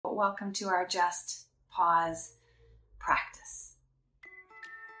welcome to our Just Pause practice.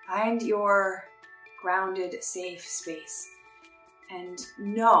 Find your grounded, safe space and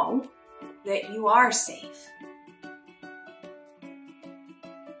know that you are safe.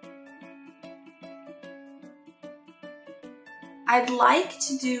 I'd like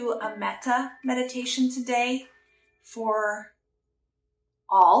to do a Metta meditation today for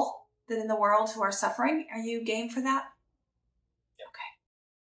all that in the world who are suffering. Are you game for that?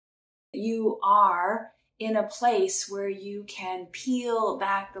 Okay. You are in a place where you can peel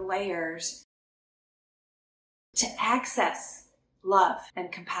back the layers to access love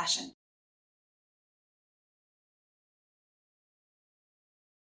and compassion.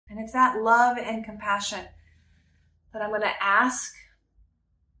 And it's that love and compassion that I'm going to ask,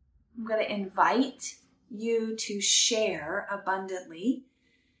 I'm going to invite you to share abundantly,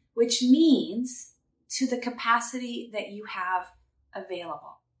 which means to the capacity that you have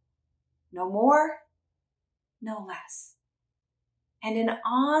available. No more, no less. And in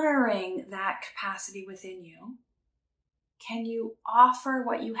honoring that capacity within you, can you offer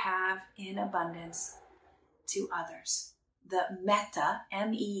what you have in abundance to others? The Metta,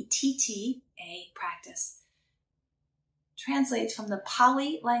 M-E-T-T-A practice translates from the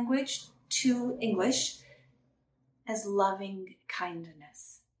Pali language to English as loving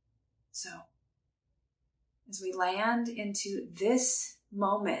kindness. So, as we land into this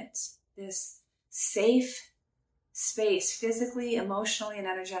moment, this safe space, physically, emotionally, and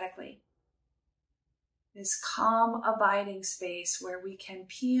energetically, this calm, abiding space where we can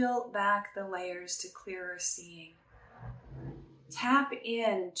peel back the layers to clearer seeing. Tap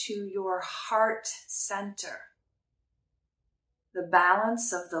into your heart center, the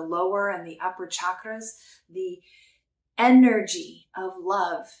balance of the lower and the upper chakras, the energy of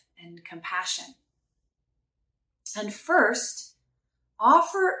love and compassion. And first,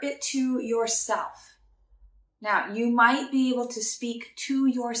 offer it to yourself. Now, you might be able to speak to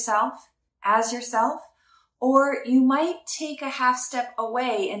yourself as yourself, or you might take a half step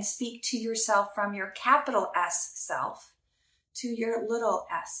away and speak to yourself from your capital S self to your little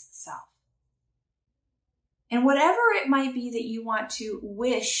s self. And whatever it might be that you want to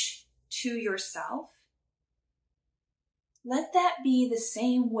wish to yourself, let that be the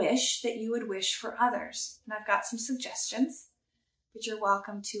same wish that you would wish for others. And I've got some suggestions, but you're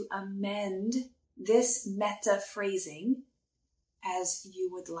welcome to amend this metta phrasing as you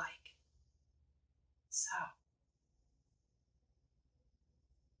would like. So,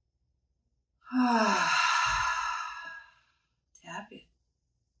 tap in.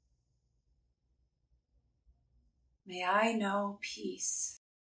 May I know peace.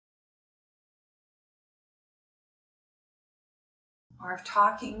 Or if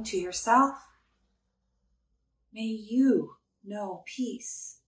talking to yourself, may you know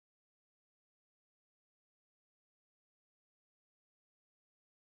peace.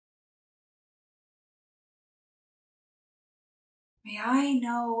 May I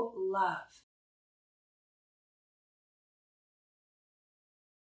know love.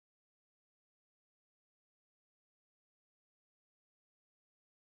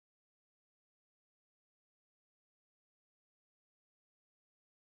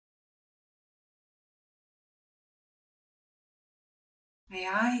 May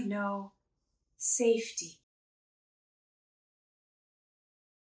I know safety.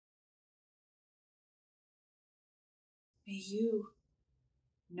 May you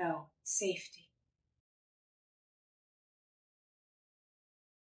know safety.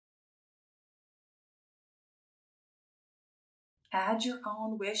 Add your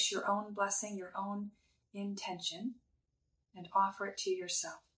own wish, your own blessing, your own intention, and offer it to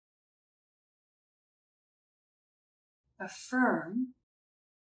yourself. Affirm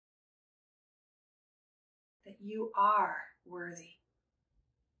that you are worthy.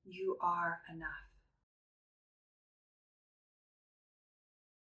 You are enough.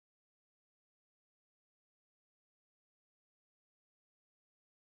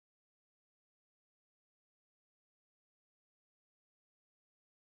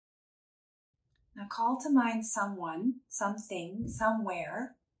 Now call to mind someone, something,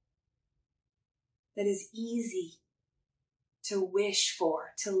 somewhere that is easy to wish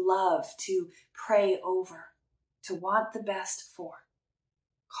for, to love, to pray over, to want the best for.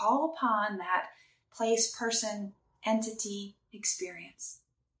 Call upon that place, person, entity, experience,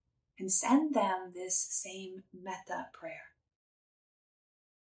 and send them this same metta prayer.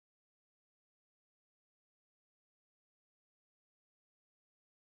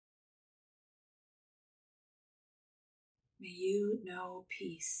 May you know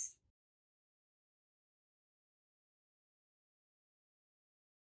peace.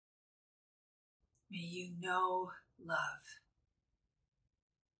 May you know love.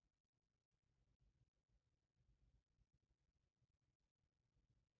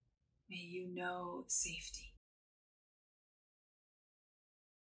 May you know safety.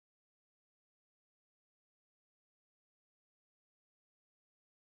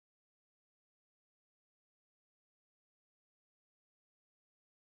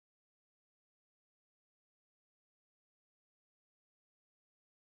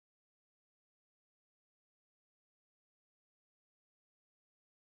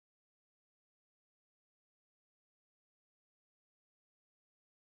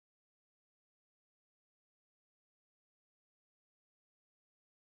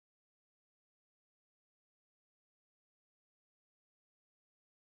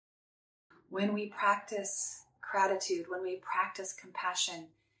 When we practice gratitude, when we practice compassion,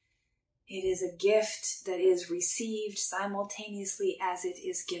 it is a gift that is received simultaneously as it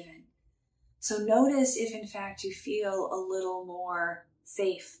is given. So notice if in fact you feel a little more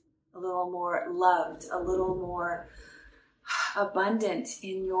safe, a little more loved, a little more abundant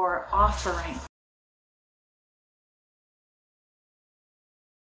in your offering.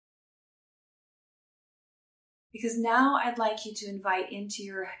 Because now I'd like you to invite into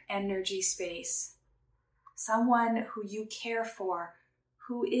your energy space someone who you care for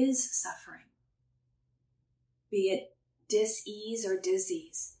who is suffering. Be it dis-ease or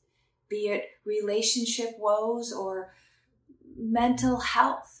disease, be it relationship woes or mental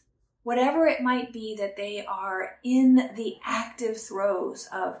health, whatever it might be that they are in the active throes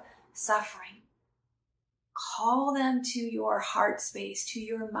of suffering. Call them to your heart space, to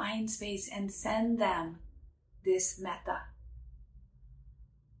your mind space, and send them this metta.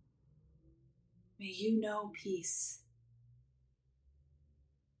 May you know peace.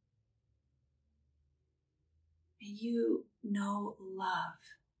 May you know love.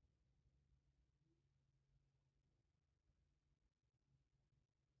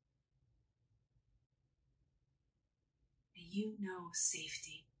 May you know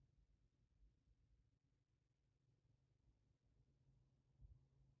safety.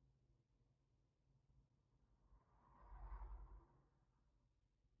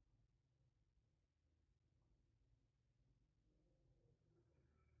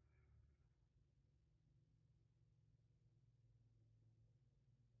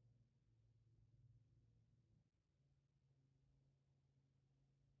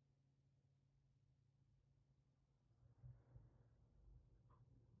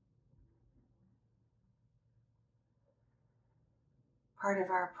 Part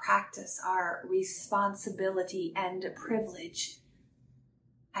of our practice, our responsibility and privilege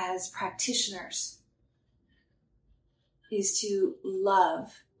as practitioners is to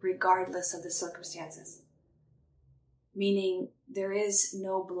love regardless of the circumstances. Meaning there is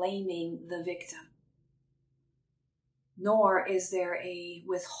no blaming the victim, nor is there a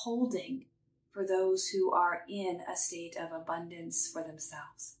withholding for those who are in a state of abundance for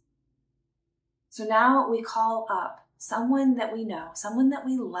themselves. So now we call up someone that we know, someone that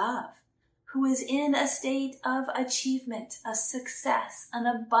we love, who is in a state of achievement, a success, an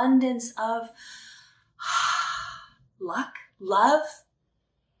abundance of luck, love,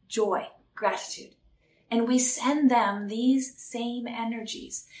 joy, gratitude. And we send them these same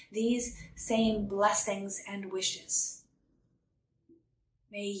energies, these same blessings and wishes.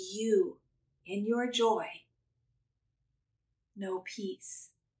 May you, in your joy, know peace.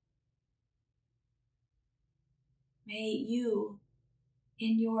 May you,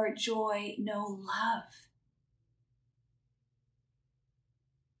 in your joy, know love.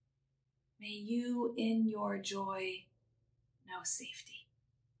 May you, in your joy, know safety.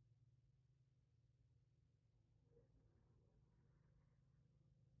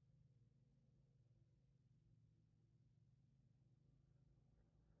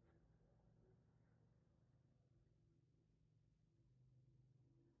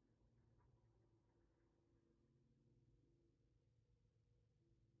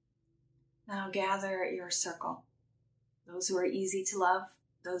 Now gather your circle. Those who are easy to love,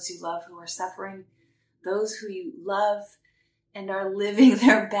 those you love who are suffering, those who you love and are living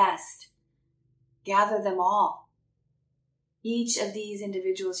their best. Gather them all. Each of these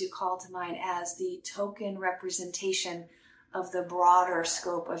individuals you call to mind as the token representation of the broader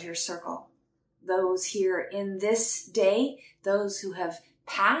scope of your circle. Those here in this day, those who have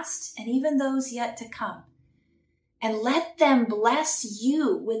passed, and even those yet to come. And let them bless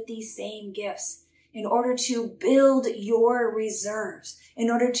you with these same gifts in order to build your reserves, in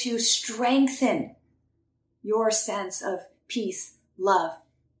order to strengthen your sense of peace, love,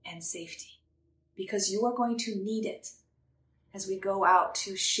 and safety. Because you are going to need it as we go out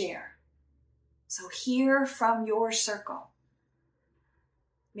to share. So here from your circle,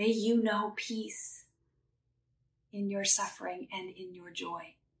 may you know peace in your suffering and in your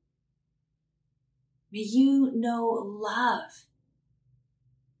joy. May you know love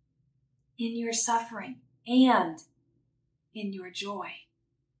in your suffering and in your joy.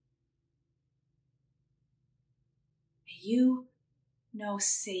 May you know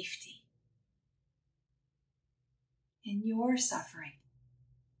safety in your suffering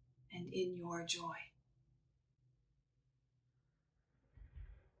and in your joy.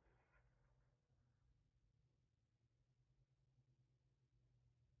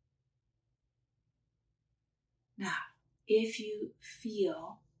 Now, if you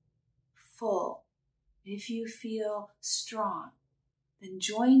feel full, if you feel strong, then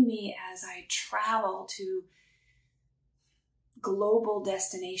join me as I travel to global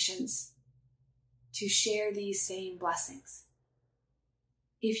destinations to share these same blessings.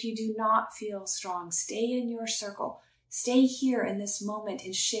 If you do not feel strong, stay in your circle. Stay here in this moment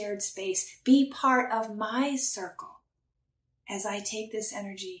in shared space. Be part of my circle as I take this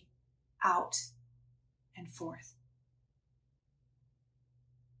energy out and forth.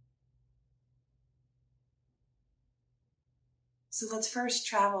 So let's first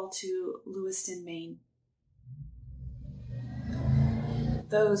travel to Lewiston, Maine.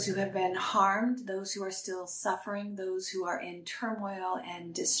 Those who have been harmed, those who are still suffering, those who are in turmoil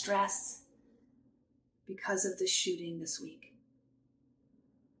and distress because of the shooting this week.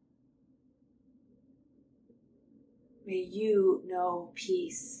 May you know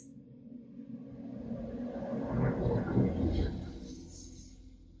peace.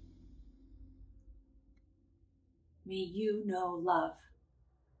 May you know love.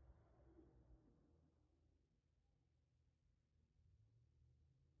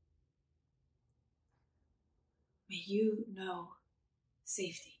 May you know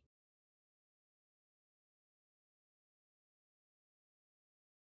safety.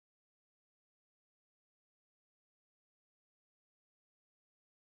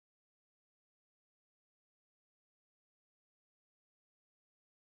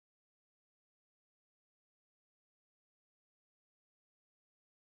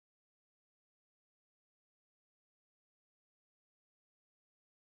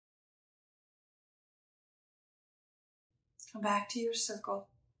 Come back to your circle.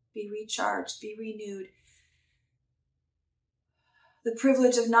 Be recharged. Be renewed. The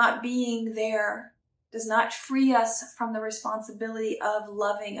privilege of not being there does not free us from the responsibility of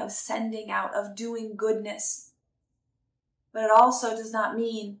loving, of sending out, of doing goodness. But it also does not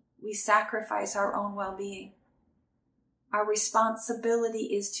mean we sacrifice our own well-being. Our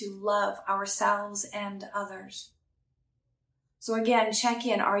responsibility is to love ourselves and others. So again, check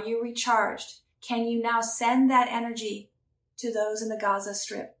in. Are you recharged? Can you now send that energy to those in the Gaza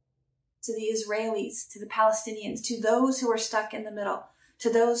Strip, to the Israelis, to the Palestinians, to those who are stuck in the middle,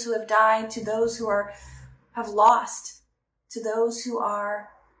 to those who have died, to those who have lost, to those who are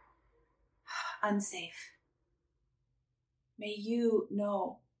unsafe? May you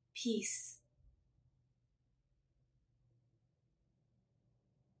know peace.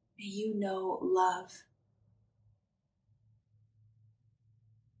 May you know love.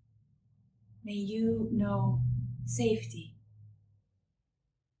 May you know safety.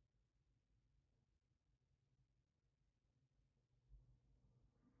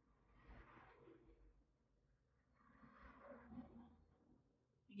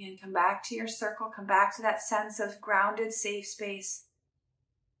 Again, come back to your circle. Come back to that sense of grounded, safe space.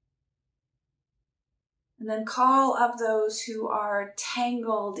 And then call up those who are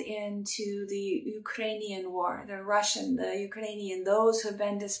tangled into the Ukrainian war, the Russian, the Ukrainian, those who have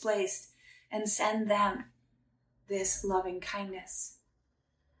been displaced, and send them this loving kindness.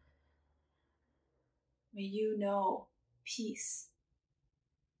 May you know peace.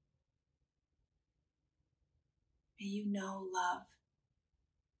 May you know love.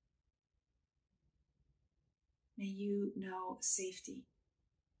 May you know safety.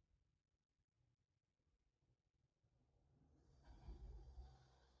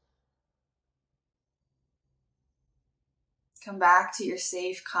 Come back to your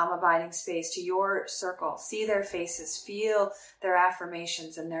safe, calm, abiding space, to your circle. See their faces, feel their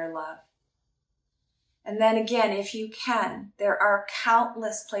affirmations and their love. And then again, if you can, there are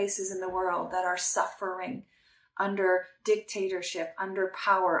countless places in the world that are suffering under dictatorship, under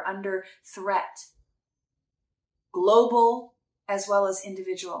power, under threat. Global as well as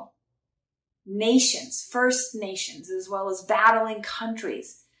individual. Nations, First Nations, as well as battling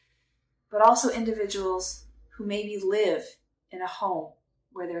countries, but also individuals who maybe live in a home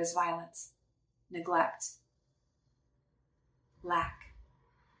where there is violence, neglect, lack.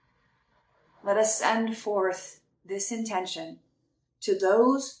 let us send forth this intention to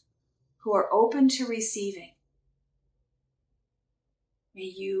those who are open to receiving.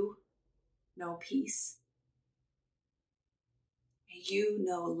 May you know peace. May you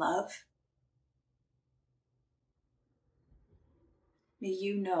know love. May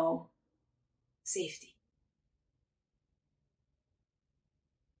you know safety.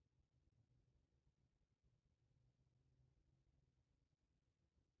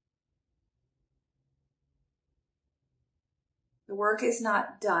 The work is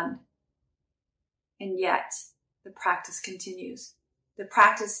not done, and yet the practice continues. The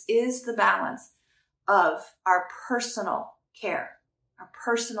practice is the balance of our personal care, our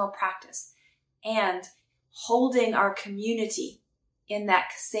personal practice, and holding our community in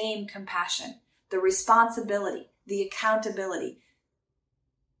that same compassion. The responsibility, the accountability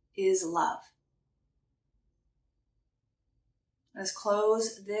is love. Let's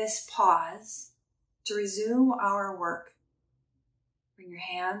close this pause to resume our work. Bring your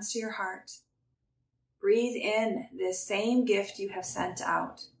hands to your heart. Breathe in this same gift you have sent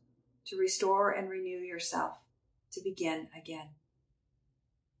out to restore and renew yourself, to begin again.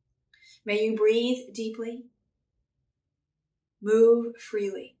 May you breathe deeply, move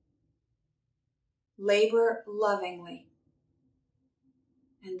freely, labor lovingly,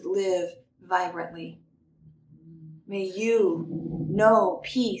 and live vibrantly. May you know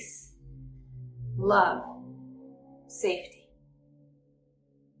peace, love, safety.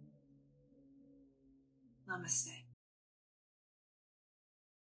 Namaste.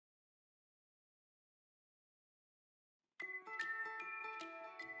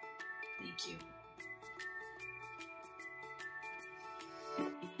 Thank you.